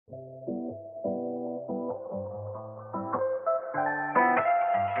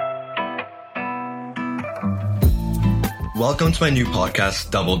Welcome to my new podcast,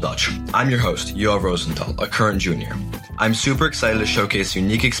 Double Dutch. I'm your host, Yoav Rosenthal, a current junior. I'm super excited to showcase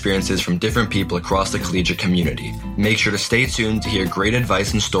unique experiences from different people across the collegiate community. Make sure to stay tuned to hear great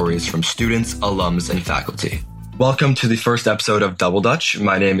advice and stories from students, alums, and faculty. Welcome to the first episode of Double Dutch.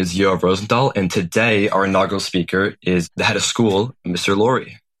 My name is Yoav Rosenthal, and today our inaugural speaker is the head of school, Mr.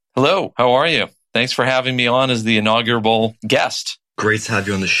 Lourie. Hello, how are you? Thanks for having me on as the inaugural guest. Great to have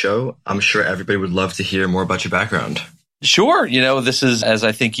you on the show. I'm sure everybody would love to hear more about your background. Sure. This is, as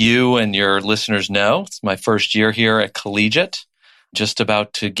I think you and your listeners know, it's my first year here at Collegiate. Just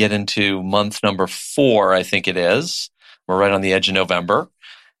about to get into month number 4, I think it is. We're right on the edge of November.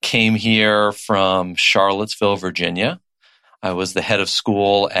 Came here from Charlottesville, Virginia. I was the head of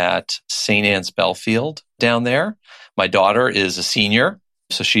school at St. Anne's Belfield down there. My daughter is a senior,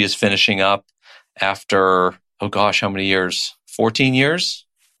 so she is finishing up after, how many years? 14 years,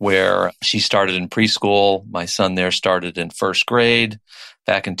 where she started in preschool. My son there started in first grade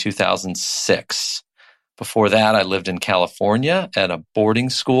back in 2006. Before that, I lived in California at a boarding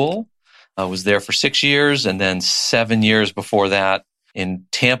school. I was there for 6 years, and then 7 years before that in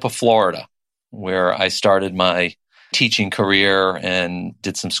Tampa, Florida, where I started my teaching career and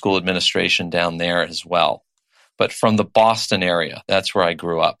did some school administration down there as well. But from the Boston area, that's where I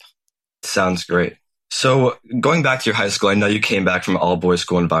grew up. Sounds great. So going back to your high school, I know you came back from an all-boys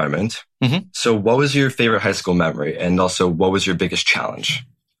school environment. Mm-hmm. So what was your favorite high school memory? And also, what was your biggest challenge?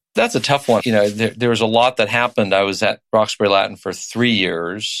 That's a tough one. There was a lot that happened. I was at Roxbury Latin for 3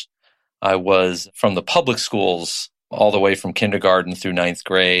 years. I was from the public schools all the way from kindergarten through 9th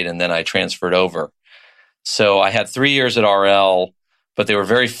grade, and then I transferred over. So I had 3 years at RL, but they were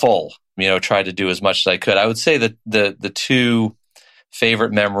very full. Tried to do as much as I could. I would say that the two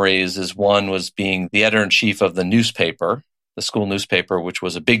favorite memories is one was being the editor-in-chief of the newspaper, the school newspaper, which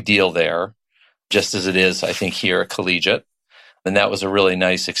was a big deal there, just as it is, I think, here at Collegiate. And that was a really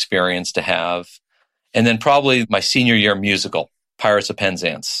nice experience to have. And then probably my senior year musical, Pirates of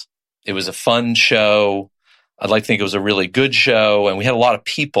Penzance. It was a fun show. I'd like to think it was a really good show. And we had a lot of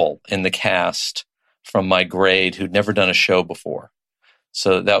people in the cast from my grade who'd never done a show before.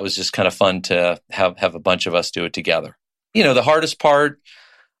 So that was just kind of fun to have a bunch of us do it together. The hardest part,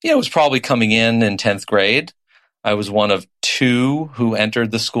 was probably coming in 10th grade. I was one of 2 who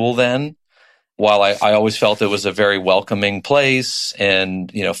entered the school then. While I always felt it was a very welcoming place and,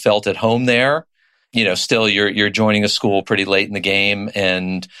 felt at home there, still you're joining a school pretty late in the game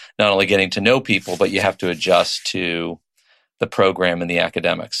and not only getting to know people, but you have to adjust to the program and the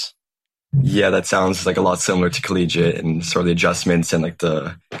academics. Yeah, that sounds like a lot similar to Collegiate and sort of the adjustments and like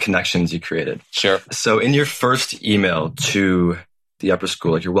the connections you created. Sure. So in your first email to the upper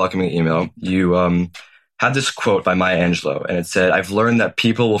school, like your welcoming email, you had this quote by Maya Angelou, and it said, "I've learned that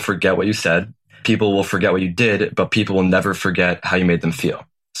people will forget what you said, people will forget what you did, but people will never forget how you made them feel."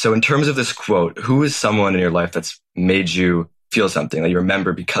 So in terms of this quote, who is someone in your life that's made you feel something that you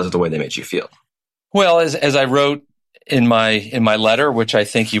remember because of the way they made you feel? Well, as I wrote in my letter, which I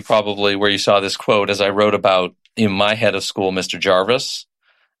think you probably, where you saw this quote, as I wrote about in my head of school, Mr. Jarvis,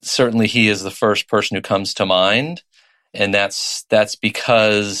 certainly he is the first person who comes to mind. And that's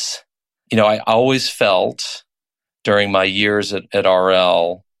because, I always felt during my years at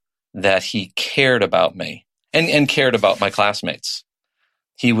RL that he cared about me and cared about my classmates.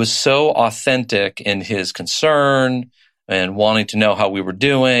 He was so authentic in his concern and wanting to know how we were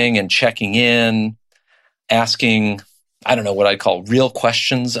doing and checking in, asking, I don't know what I'd call real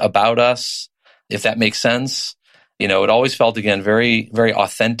questions about us, if that makes sense. It always felt, again, very, very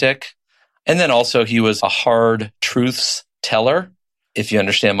authentic. And then also he was a hard truths teller. If you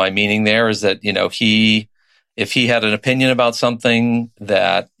understand my meaning there, is that, if he had an opinion about something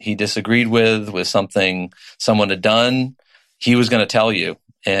that he disagreed with something someone had done, he was going to tell you.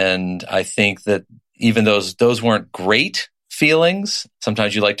 And I think that even those weren't great feelings,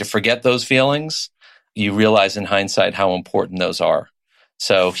 sometimes you like to forget those feelings. You realize in hindsight how important those are.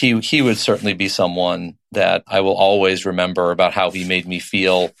 So he would certainly be someone that I will always remember about how he made me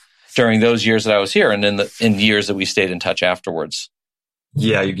feel during those years that I was here and in years that we stayed in touch afterwards.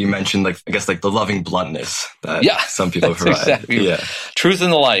 Yeah, you mentioned the loving bluntness that some people provide. Exactly. Yeah. Truth in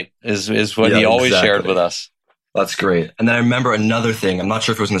the light is what he always shared with us. That's great. And then I remember another thing. I'm not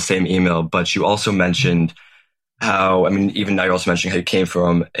sure if it was in the same email, but you also mentioned how, even now you're also mentioning how you came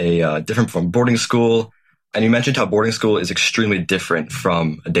from from boarding school. And you mentioned how boarding school is extremely different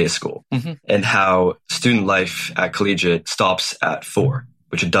from a day school, mm-hmm. and how student life at Collegiate stops at 4,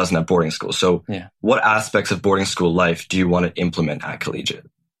 which it doesn't at boarding school. So what aspects of boarding school life do you want to implement at Collegiate?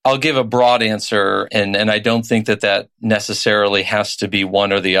 I'll give a broad answer, and I don't think that necessarily has to be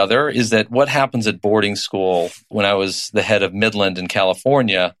one or the other, is that what happens at boarding school when I was the head of Midland in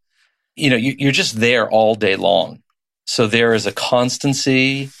California, you're just there all day long. So there is a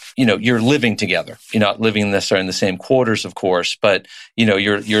constancy, you're living together. You're not living necessarily in the same quarters, of course, but,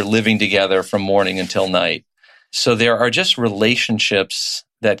 you're living together from morning until night. So there are just relationships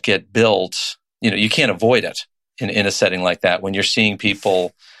that get built. You can't avoid it in a setting like that when you're seeing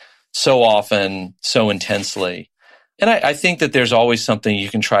people so often, so intensely. And I think that there's always something you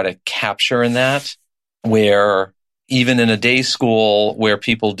can try to capture in that, where even in a day school where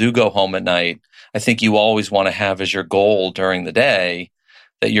people do go home at night, I think you always want to have as your goal during the day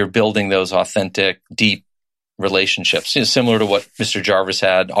that you're building those authentic, deep relationships, similar to what Mr. Jarvis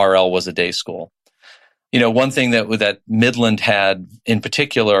had. RL was a day school. One thing that Midland had in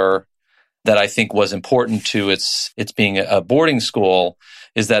particular that I think was important to its being a boarding school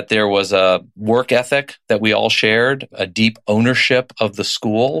is that there was a work ethic that we all shared, a deep ownership of the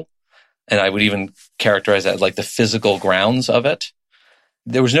school. And I would even characterize that like the physical grounds of it.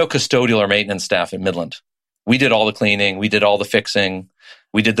 There was no custodial or maintenance staff at Midland. We did all the cleaning, we did all the fixing,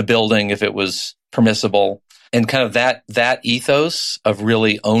 we did the building if it was permissible. And kind of that ethos of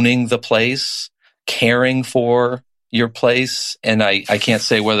really owning the place, caring for your place. And I can't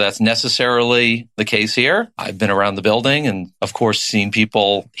say whether that's necessarily the case here. I've been around the building and, of course, seen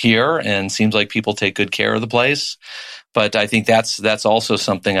people here, and seems like people take good care of the place. But I think that's also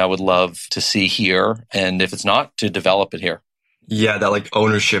something I would love to see here. And if it's not, to develop it here. Yeah, that like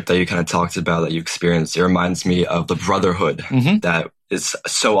ownership that you kind of talked about, that you experienced, it reminds me of the brotherhood that is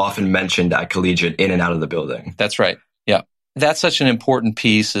so often mentioned at Collegiate in and out of the building. That's right. Yeah. That's such an important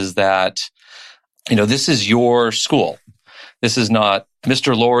piece, is that this is your school. This is not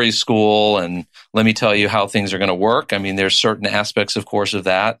Mr. Lourie's school, and let me tell you how things are going to work. I mean, there's certain aspects, of course, of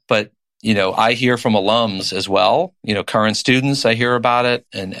that. But, I hear from alums as well. Current students, I hear about it,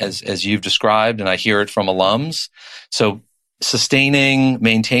 and as you've described, and I hear it from alums. So sustaining,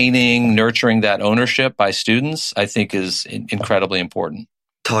 maintaining, nurturing that ownership by students, I think is incredibly important.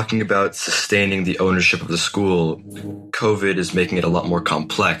 Talking about sustaining the ownership of the school, COVID is making it a lot more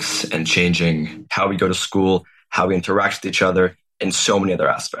complex and changing how we go to school, how we interact with each other, and so many other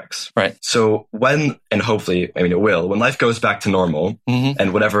aspects. Right. So when, and hopefully, it will, when life goes back to normal,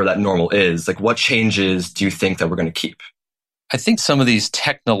 and whatever that normal is, like what changes do you think that we're going to keep? I think some of these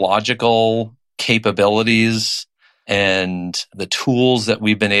technological capabilities and the tools that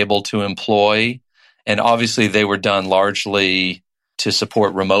we've been able to employ, and obviously they were done largely to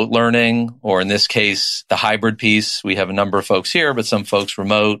support remote learning, or in this case, the hybrid piece. We have a number of folks here, but some folks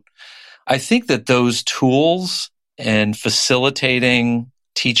remote. I think that those tools and facilitating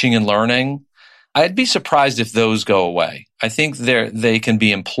teaching and learning, I'd be surprised if those go away. I think they can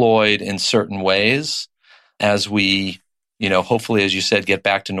be employed in certain ways as we, hopefully, as you said, get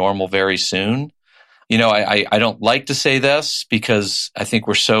back to normal very soon. I don't like to say this because I think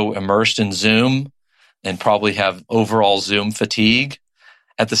we're so immersed in Zoom and probably have overall Zoom fatigue.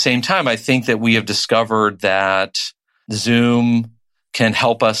 At the same time, I think that we have discovered that Zoom can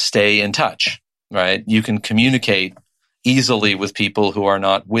help us stay in touch, right? You can communicate easily with people who are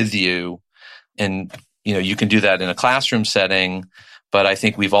not with you. And, you can do that in a classroom setting, but I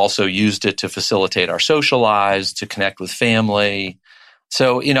think we've also used it to facilitate our social lives, to connect with family.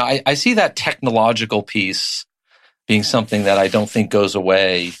 So, I see that technological piece being something that I don't think goes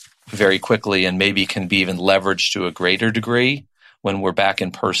away very quickly, and maybe can be even leveraged to a greater degree when we're back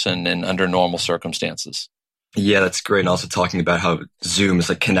in person and under normal circumstances. Yeah, that's great. And also talking about how Zoom is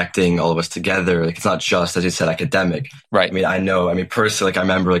like connecting all of us together. Like it's not just, as you said, academic. Right. Personally, I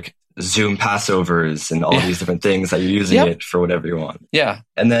remember like Zoom Passovers and all these different things that you're using it for whatever you want. Yeah.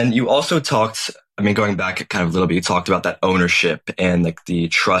 And then you also talked, going back kind of a little bit, you talked about that ownership and like the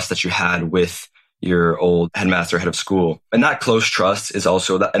trust that you had with your old headmaster, head of school. And that close trust is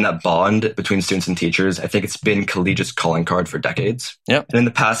also that bond between students and teachers. I think it's been Collegiate's calling card for decades. Yep. And in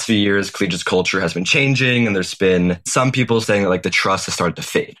the past few years, Collegiate's culture has been changing, and there's been some people saying that like the trust has started to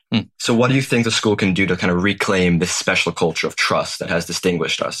fade. So what do you think the school can do to kind of reclaim this special culture of trust that has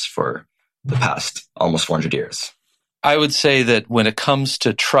distinguished us for the past almost 400 years? I would say that when it comes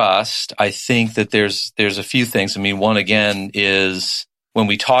to trust, I think that there's a few things. One, again, is when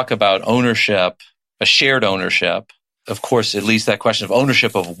we talk about ownership, a shared ownership, of course, at least that question of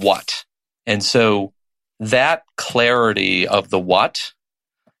ownership of what. And so that clarity of the what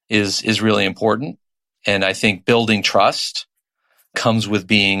is really important. And I think building trust comes with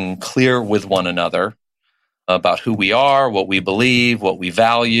being clear with one another about who we are, what we believe, what we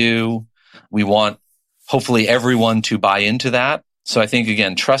value. We want hopefully everyone to buy into that. So I think,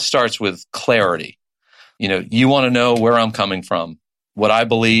 again, trust starts with clarity. You want to know where I'm coming from, what I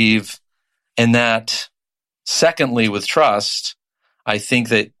believe, and that, secondly, with trust, I think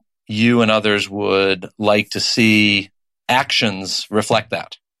that you and others would like to see actions reflect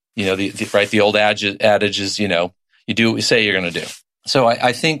that. The old adage is, you do what you say you're going to do. So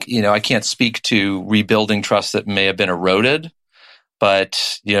I think, I can't speak to rebuilding trust that may have been eroded,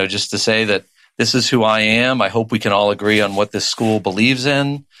 but, just to say that this is who I am. I hope we can all agree on what this school believes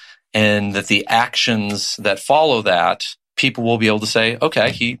in, and that the actions that follow that, people will be able to say,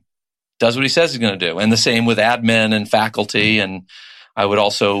 okay, he does what he says he's going to do. And the same with admin and faculty. And I would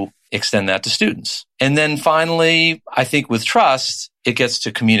also extend that to students. And then finally, I think with trust, it gets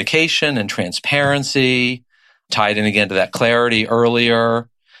to communication and transparency, tied in again to that clarity earlier.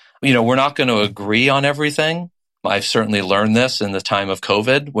 We're not going to agree on everything. I've certainly learned this in the time of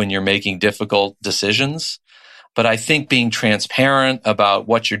COVID when you're making difficult decisions. But I think being transparent about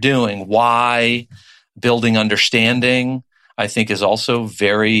what you're doing, why, building understanding, I think is also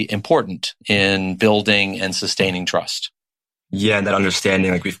very important in building and sustaining trust. Yeah, and that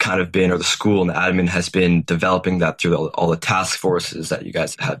understanding, like we've kind of been, or the school and the admin has been developing that through all the task forces that you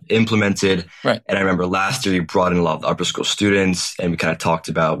guys have implemented. Right. And I remember last year you brought in a lot of the upper school students, and we kind of talked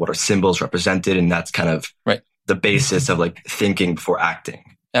about what our symbols represented, and that's kind of the basis of like thinking before acting.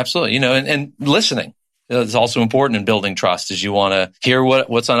 Absolutely. And listening is also important in building trust, is you want to hear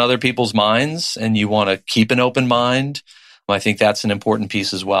what's on other people's minds, and you want to keep an open mind. I think that's an important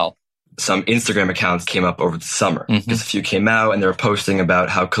piece as well. Some Instagram accounts came up over the summer because a few came out and they were posting about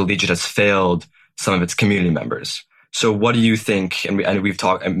how Collegiate has failed some of its community members. So what do you think? And we've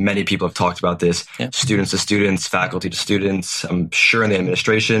talked, and many people have talked about this, students to students, faculty to students, I'm sure in the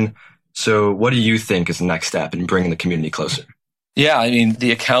administration. So what do you think is the next step in bringing the community closer? Yeah, I mean,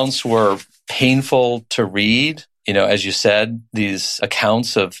 the accounts were painful to read. As you said, these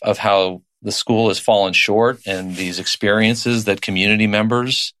accounts of how the school has fallen short and these experiences that community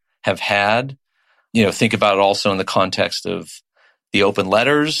members have had. Think about it also in the context of the open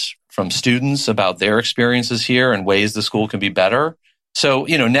letters from students about their experiences here and ways the school can be better. So,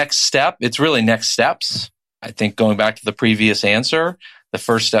 next step, it's really next steps. I think going back to the previous answer, the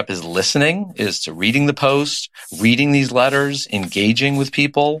first step is listening, is to reading the post, reading these letters, engaging with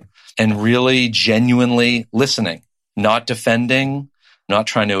people, and really genuinely listening, not defending, not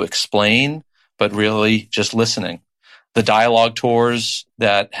trying to explain, but really just listening. The dialogue tours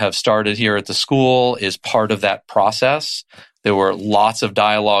that have started here at the school is part of that process. There were lots of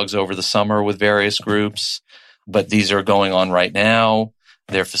dialogues over the summer with various groups, but these are going on right now.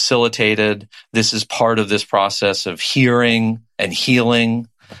 They're facilitated. This is part of this process of hearing and healing,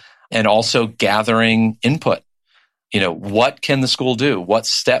 and also gathering input. What can the school do? What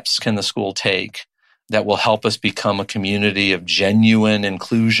steps can the school take that will help us become a community of genuine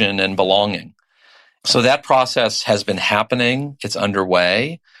inclusion and belonging? So that process has been happening. It's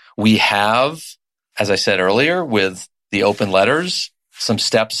underway. We have, as I said earlier, with the open letters, some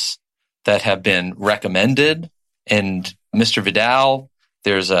steps that have been recommended. And Mr. Vidal,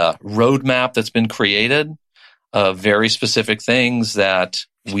 there's a roadmap that's been created of very specific things that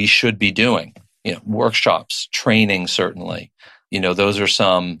we should be doing. Workshops, training, certainly. Those are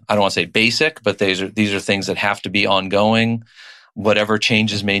some, I don't want to say basic, but these are things that have to be ongoing. Whatever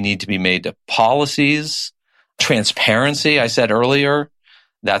changes may need to be made to policies, transparency, I said earlier,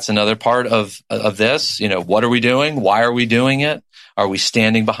 that's another part of this. What are we doing? Why are we doing it? Are we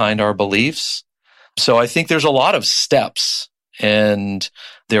standing behind our beliefs? So I think there's a lot of steps, and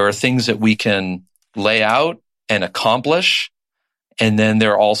there are things that we can lay out and accomplish. And then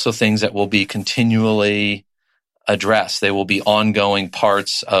there are also things that will be continually addressed. They will be ongoing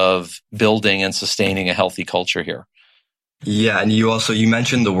parts of building and sustaining a healthy culture here. Yeah, and you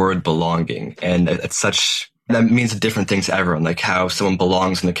mentioned the word belonging, and that means a different thing to everyone, like how someone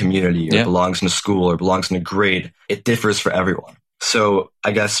belongs in a community or belongs in a school or belongs in a grade. It differs for everyone. So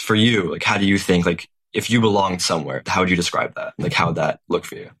I guess for you, like, how do you think, like, if you belonged somewhere, how would you describe that? Like, how would that look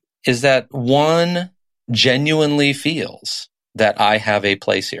for you? Is that one genuinely feels that I have a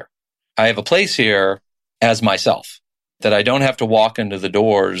place here. I have a place here as myself, that I don't have to walk into the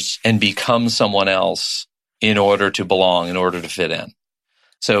doors and become someone else in order to belong, in order to fit in.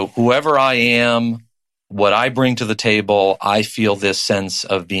 So whoever I am, what I bring to the table, I feel this sense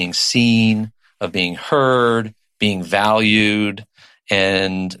of being seen, of being heard, being valued.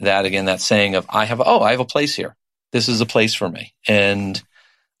 And that, again, that saying of, I have a place here. This is a place for me. And,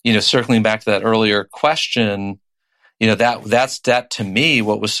 circling back to that earlier question, that's to me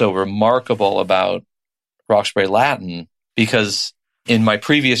what was so remarkable about Roxbury Latin, because in my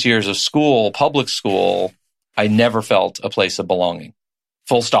previous years of school, public school, I never felt a place of belonging.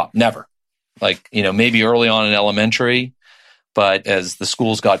 Full stop, never. Like, maybe early on in elementary, but as the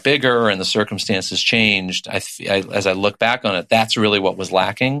schools got bigger and the circumstances changed, as I look back on it, that's really what was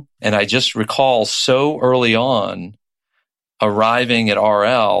lacking. And I just recall so early on arriving at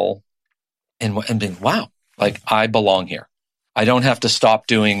RL and being, wow, like I belong here. I don't have to stop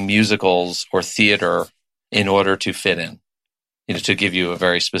doing musicals or theater in order to fit in, to give you a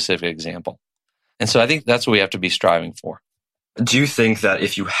very specific example. And so I think that's what we have to be striving for. Do you think that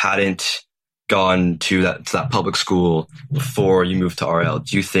if you hadn't gone to that public school before you moved to RL,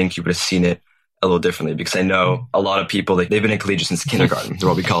 do you think you would have seen it a little differently? Because I know a lot of people, they've been in Collegiate since kindergarten. They're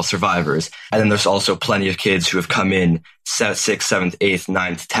what we call survivors. And then there's also plenty of kids who have come in 6th, 7th, 8th,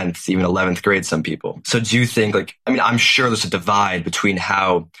 9th, 10th, even 11th grade, some people. So do you think, I'm sure there's a divide between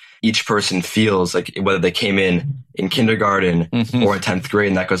how each person feels, like whether they came in kindergarten or in 10th grade,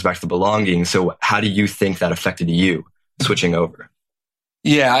 and that goes back to the belonging. So how do you think that affected you switching over?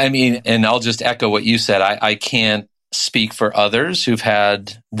 Yeah, and I'll just echo what you said. I can't speak for others who've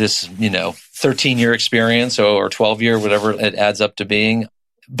had this, 13-year experience or 12-year, whatever it adds up to being.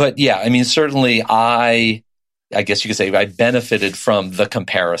 But yeah, certainly I guess you could say I benefited from the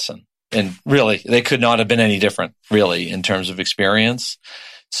comparison. And really, they could not have been any different, really, in terms of experience.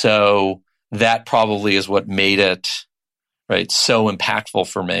 So that probably is what made it, right, so impactful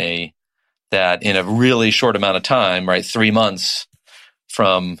for me that in a really short amount of time, right, 3 months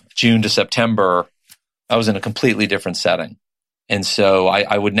from June to September, I was in a completely different setting. And so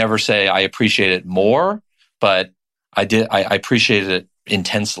I would never say I appreciate it more, but I appreciated it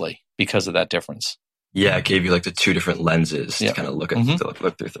intensely because of that difference. Yeah, it gave you like the two different lenses to kind of look at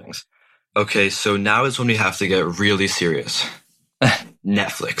look through things. Okay, so now is when we have to get really serious.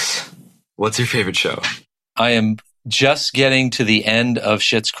 Netflix. What's your favorite show? I am just getting to the end of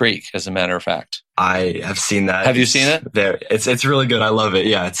Schitt's Creek, as a matter of fact. I have seen that. Have you seen it? It's really good. I love it.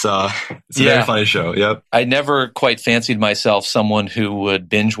 Yeah, it's a very funny show. Yep. I never quite fancied myself someone who would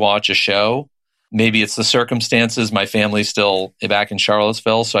binge watch a show. Maybe it's the circumstances. My family's still back in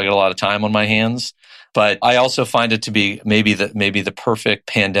Charlottesville, so I got a lot of time on my hands. But I also find it to be maybe the perfect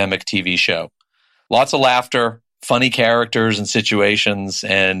pandemic TV show. Lots of laughter, funny characters and situations,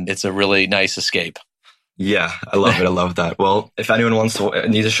 and it's a really nice escape. Yeah, I love it. I love that. Well, if anyone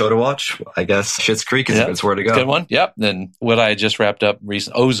needs a show to watch, I guess Schitt's Creek is where to go. Good one. Yep. Then what I just wrapped up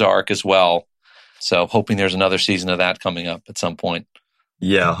Ozark as well. So hoping there's another season of that coming up at some point.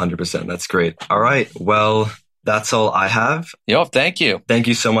 Yeah, 100%. That's great. All right. Well, that's all I have. Yo, thank you. Thank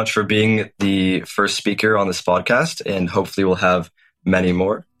you so much for being the first speaker on this podcast, and hopefully we'll have many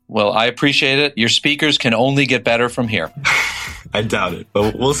more. Well, I appreciate it. Your speakers can only get better from here. I doubt it,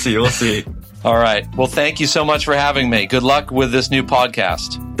 but we'll see. We'll see. All right. Well, thank you so much for having me. Good luck with this new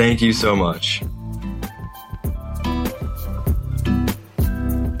podcast. Thank you so much.